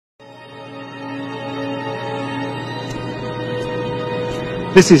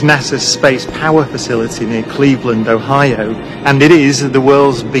This is NASA's Space Power Facility near Cleveland, Ohio, and it is the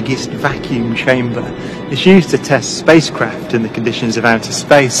world's biggest vacuum chamber. It's used to test spacecraft in the conditions of outer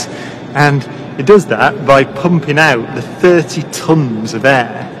space, and it does that by pumping out the 30 tons of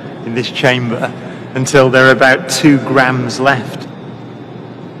air in this chamber until there are about 2 grams left.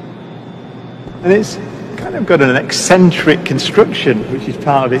 And it's kind of got an eccentric construction, which is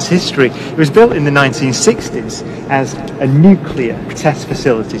part of its history. It was built in the 1960s as a nuclear test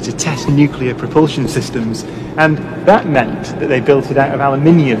facility to test nuclear propulsion systems, and that meant that they built it out of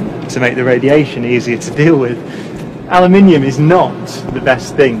aluminium to make the radiation easier to deal with. Aluminium is not the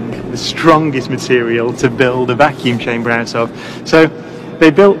best thing, the strongest material to build a vacuum chamber out of. So they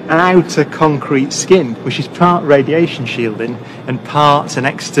built an outer concrete skin, which is part radiation shielding and part an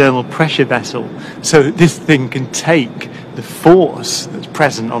external pressure vessel, so that this thing can take the force that's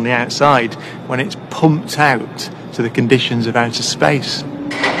present on the outside when it's pumped out to the conditions of outer space.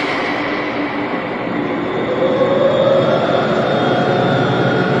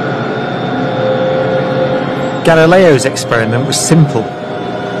 Galileo's experiment was simple.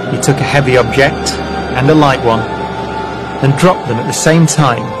 He took a heavy object and a light one and dropped them at the same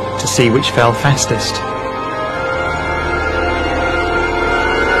time to see which fell fastest.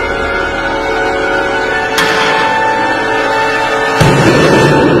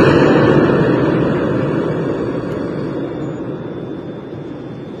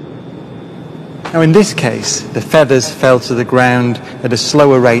 Now in this case, the feathers fell to the ground at a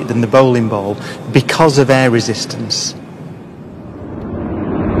slower rate than the bowling ball because of air resistance.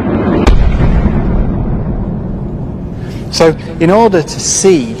 So, in order to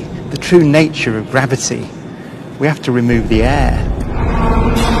see the true nature of gravity, we have to remove the air.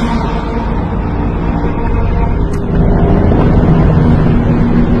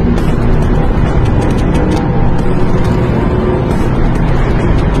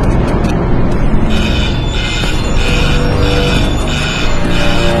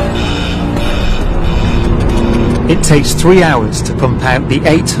 It takes 3 hours to pump out the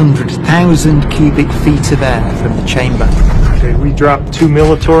 800,000 cubic feet of air from the chamber. Okay, we dropped 2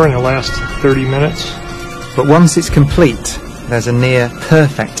 millitorr in the last 30 minutes. But once it's complete, there's a near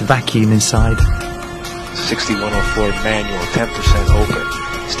perfect vacuum inside. 6104 manual, 10%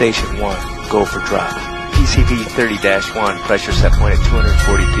 open. Station 1, go for drop. PCV 30-1, pressure set point at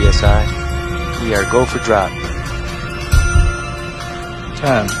 240 psi. We are go for drop.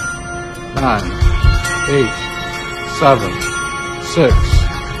 10, 9, 8, 7, 6,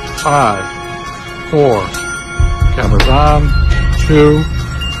 5, 4, cameras on, 2,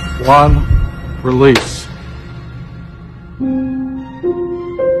 1, release.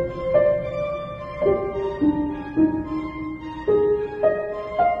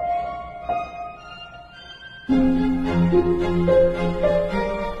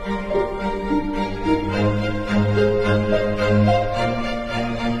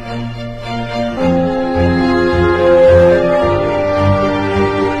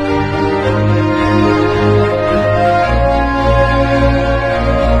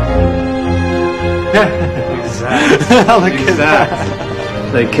 Look at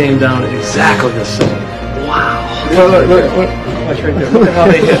that. They came down exactly the same. Wow. Look. Watch right there. Look at how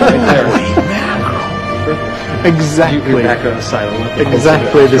they hit right there. Exactly. Back on the side.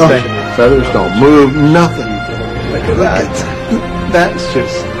 Exactly the same. Feathers don't move, nothing. Look at that. That's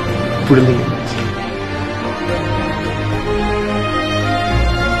just brilliant.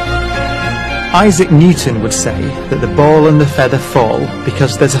 Isaac Newton would say that the ball and the feather fall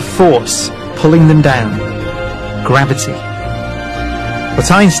because there's a force pulling them down. Gravity. But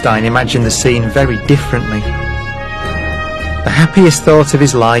Einstein imagined the scene very differently. The happiest thought of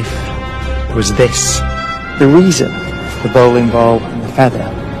his life was this. The reason the bowling ball and the feather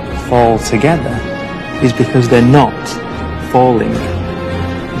fall together is because they're not falling.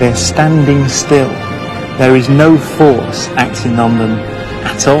 They're standing still. There is no force acting on them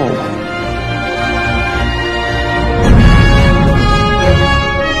at all.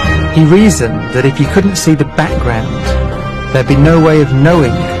 He reasoned that if you couldn't see the background, there'd be no way of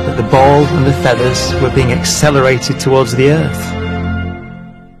knowing that the ball and the feathers were being accelerated towards the earth.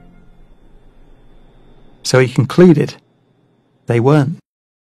 So he concluded they weren't.